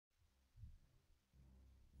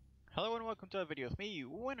Hello and welcome to a video with me,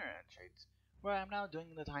 Winner and Trades, where I'm now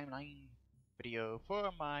doing the timeline video for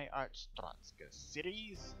my Arstotzka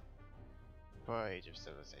series for Age of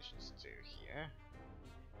Civilizations 2 here,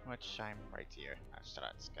 which I'm right here,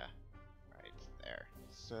 Arstotzka, right there.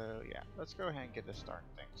 So yeah, let's go ahead and get this darn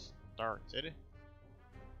thing started,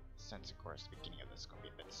 since of course the beginning of this is going to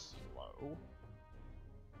be a bit slow.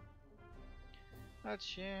 But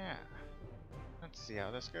yeah, let's see how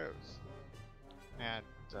this goes. And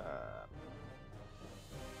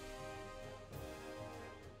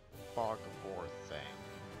fog of war thing,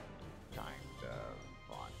 kind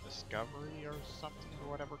of on Discovery or something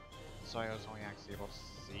or whatever. So I was only actually able to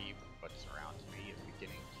see what's around me at the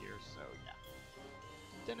beginning here. So yeah,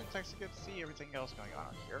 didn't actually get to see everything else going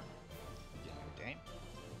on here. Beginning of the game.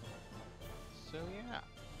 So yeah,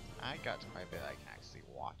 I got quite a bit I can actually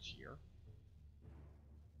watch here.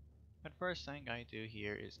 But first thing I do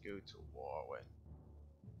here is go to war with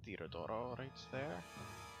Tirodoro right there.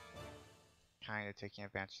 Kind of taking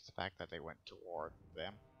advantage of the fact that they went to war with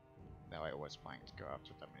them. Though I was planning to go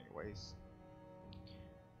after them anyways.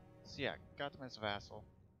 So yeah, got them as a vassal,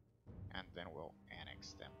 and then we'll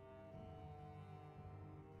annex them.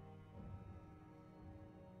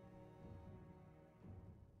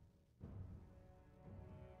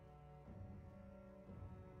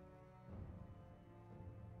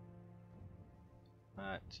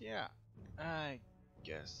 But yeah, I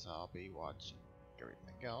guess I'll be watching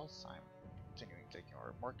everything else. I'm continuing taking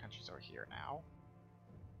over more countries over here now.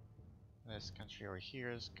 This country over here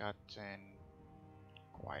has gotten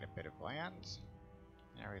quite a bit of land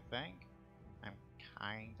and everything. I'm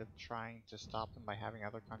kind of trying to stop them by having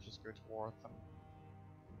other countries go to war with them,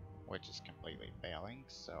 which is completely failing,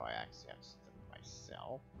 so I actually have to do it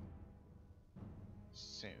myself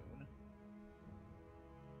soon.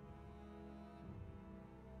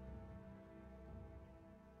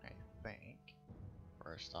 I think.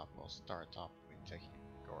 First off, we'll start off with taking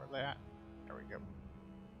over that. There we go.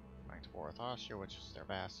 Going to war with Austria, which is their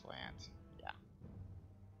vast land. Yeah.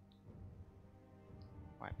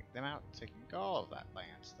 Wiping them out, taking all of that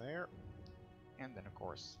land there. And then, of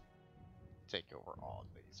course, take over all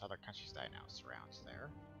of these other countries that I now surround there.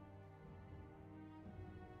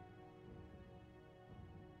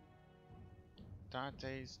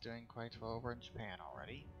 Dante's doing quite well over in Japan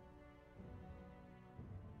already.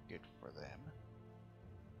 Good for them.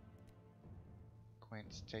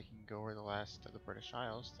 Quint's taking over the last of the British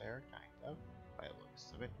Isles there, kind of, by the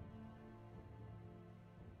looks of it.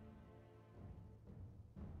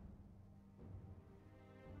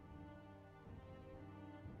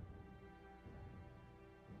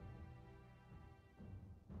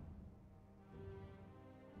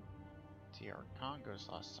 TR Congo's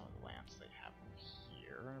lost some of the lands they have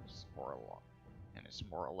here, and it's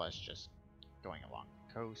more or less just going along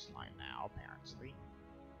the coastline now, apparently.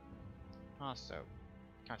 Also,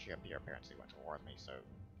 the country up here apparently went to war with me, so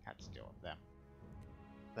had to deal with them.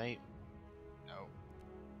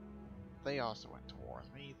 They also went to war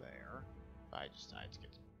with me there, but I decided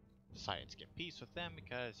to get peace with them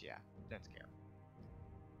because, yeah, didn't care.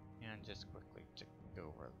 And just quickly took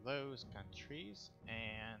over those countries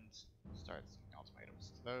and started sending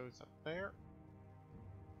ultimatums to those up there.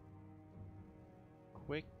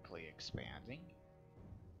 Quickly expanding.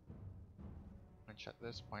 Which at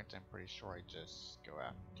this point I'm pretty sure I just go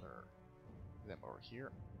after them over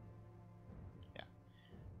here. Yeah.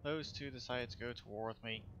 Those two decided to go to war with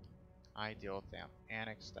me. I deal with them,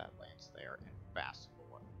 annex that lands there, and vassal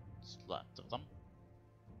what's left of them.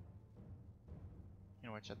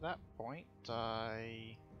 In which at that point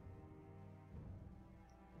I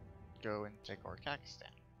go and take over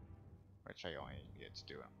Kakistan, which I only needed to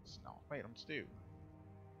do some ultimatums to do.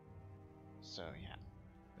 So yeah,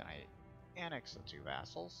 then I annex the two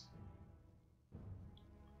vassals.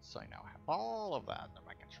 So I now have all of that under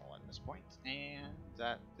my control at this point, and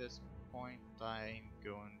at this point I'm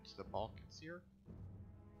going to the Balkans here,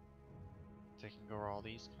 taking over all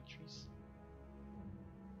these countries.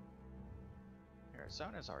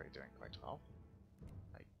 Arizona's already doing quite well,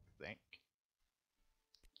 I think.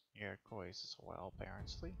 Iroquois as well,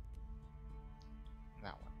 apparently.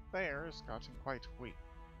 That one there has gotten quite weak,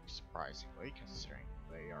 surprisingly, considering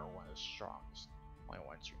they are one of the strongest only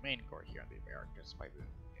ones remaining over here in the Americas by the end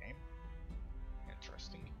of the game.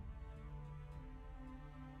 Interesting.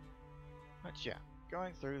 But yeah,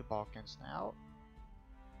 going through the Balkans now,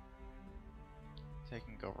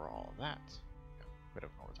 taking over all of that. Got a bit of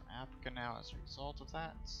Northern Africa now as a result of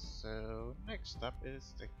that. So next up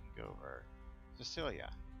is taking over Sicilia,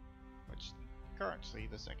 which is currently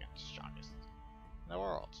the second strongest in the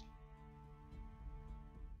world.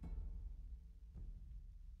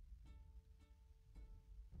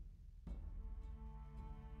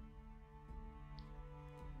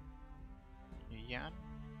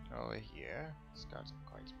 over here. It's gotten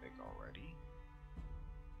quite big already.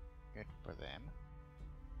 Good for them.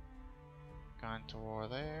 Gone to war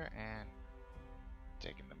there and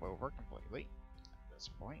taking them over completely at this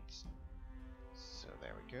point. So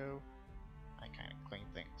there we go. I kind of clean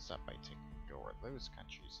things up by taking over those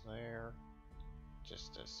countries there,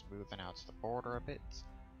 just to smoothen out the border a bit.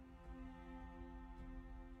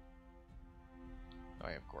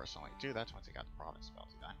 I of course only do that once I got the province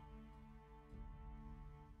spells done.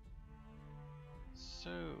 So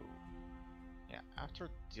yeah, after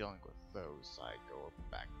dealing with those, I go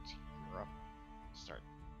back to Europe, start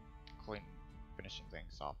finishing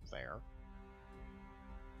things off there.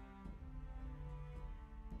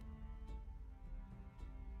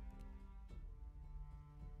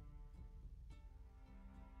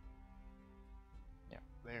 Yeah,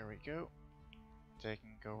 there we go.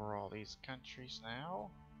 Taking over all these countries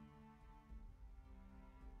now.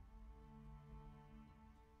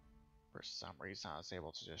 For some reason I was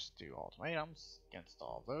able to just do ultimatums against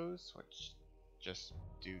all those, which just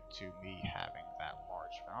due to me having that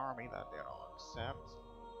large of an army that they'd all accept.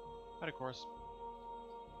 But of course,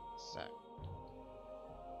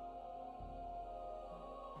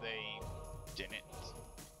 they didn't.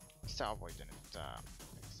 Savoy didn't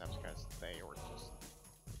accept because they were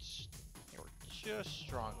just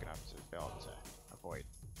strong enough to be able to avoid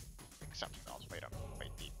accepting the ultimatum by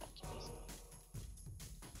default.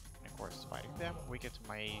 And of course, fighting them, we get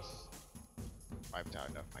wiped out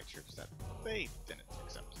enough of my troops that they didn't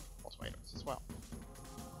accept ultimatums as well.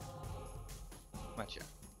 But yeah,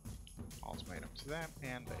 ultimatum to them,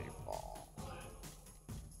 and they fall.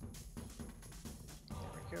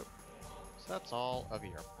 There we go. So that's all of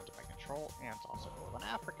Europe under my control, and also Northern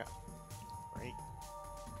Africa. Great.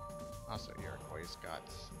 Also, Uruguay's got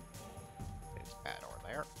its bad over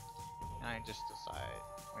there. And I just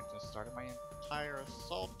started my entire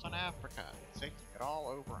assault on Africa, taking it all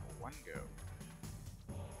over in one go.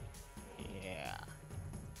 Yeah.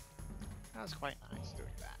 That was quite nice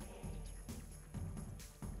doing that.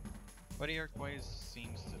 But Uruguay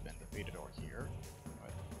seems to have been defeated over here.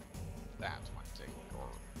 But that's one taking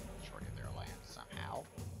over the majority of their land somehow.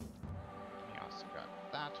 And you also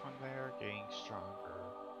got that one there, getting stronger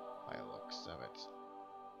by the looks of it.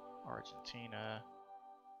 Argentina,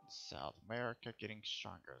 South America getting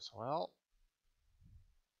stronger as well.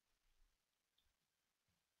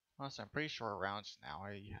 Also, I'm pretty sure around now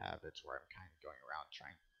I have it where I'm kind of going around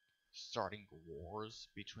starting wars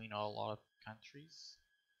between a lot of countries.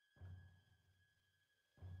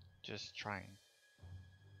 Just trying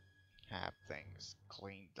to have things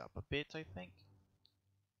cleaned up a bit, I think.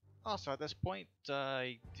 Also, at this point,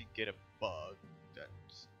 I did get a bug that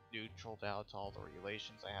neutraled out all the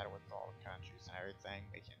relations I had with all the countries and everything,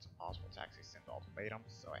 making it impossible to actually send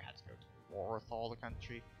ultimatums, so I had to go to war with all the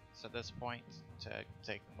countries at this point to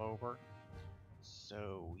take them over.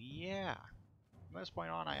 So yeah, from this point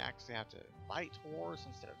on I actually have to fight wars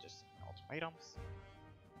instead of just sending ultimatums,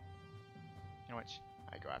 in which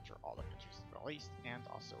I go after all the countries in the Middle East and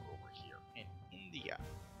also over here in India.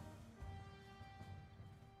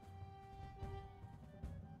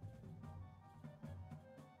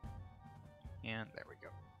 And there we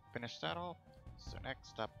go. Finish that off. So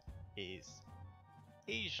next up is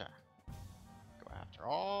Asia. Go after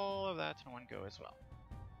all of that in one go as well.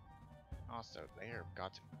 Also, they have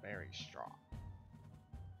gotten very strong.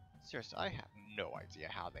 Seriously, I have no idea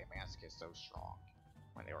how they managed to get so strong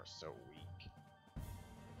when they were so weak.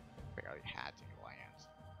 They barely had any land.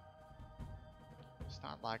 It's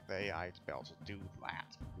not like they had to be able to do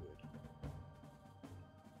that good.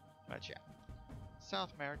 But yeah,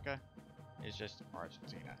 South America is just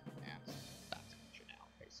Argentina, and that's a country now,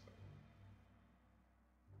 basically.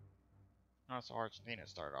 Also, Argentina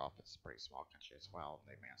started off as a pretty small country as well,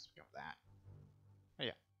 and they managed to become that. But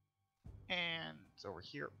yeah. And over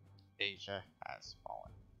here, Asia has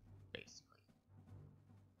fallen, basically.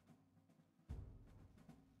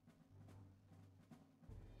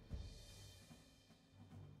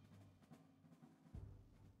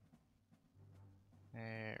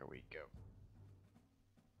 There we go.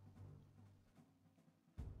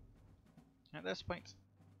 At this point,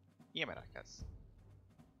 Yamanakas,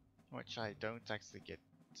 which I don't actually get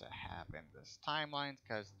to have in this timeline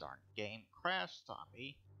because darn game crashed on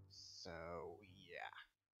me. So yeah,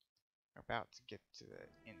 we're about to get to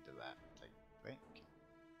the end of that, I think.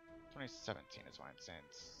 2017 is when it's in,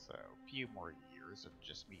 so a few more years of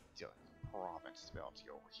just me dealing with province ability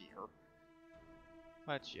over here.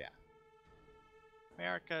 But yeah,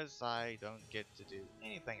 Americas I don't get to do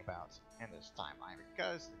anything about in this timeline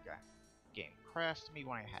because the game crashed me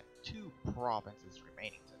when I had 2 provinces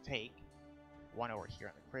remaining to take. one over here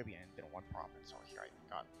in the Caribbean, and then one province over here I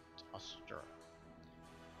got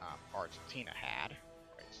Argentina had,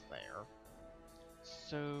 right there.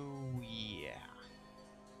 So yeah.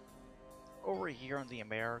 Over here in the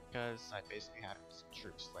Americas, I basically had some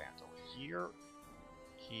troops land over here,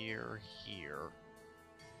 here,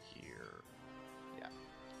 yeah.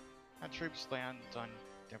 And troops land on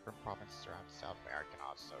different provinces around South America and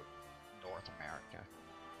also North America,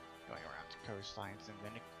 going around to coastlines and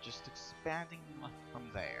then just expanding from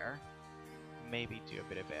there. Maybe do a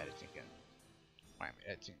bit of editing, and when I'm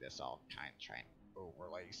editing this I'll kind of try and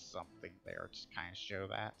overlay something there to kind of show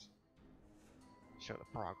the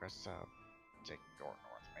progress of taking over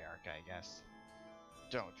North America, I guess.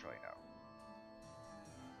 Don't really know.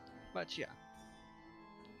 But yeah,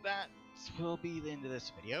 that will be the end of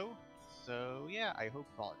this video. So yeah, I hope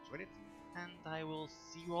you all enjoyed it, and I will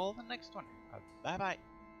see you all in the next one. Bye bye.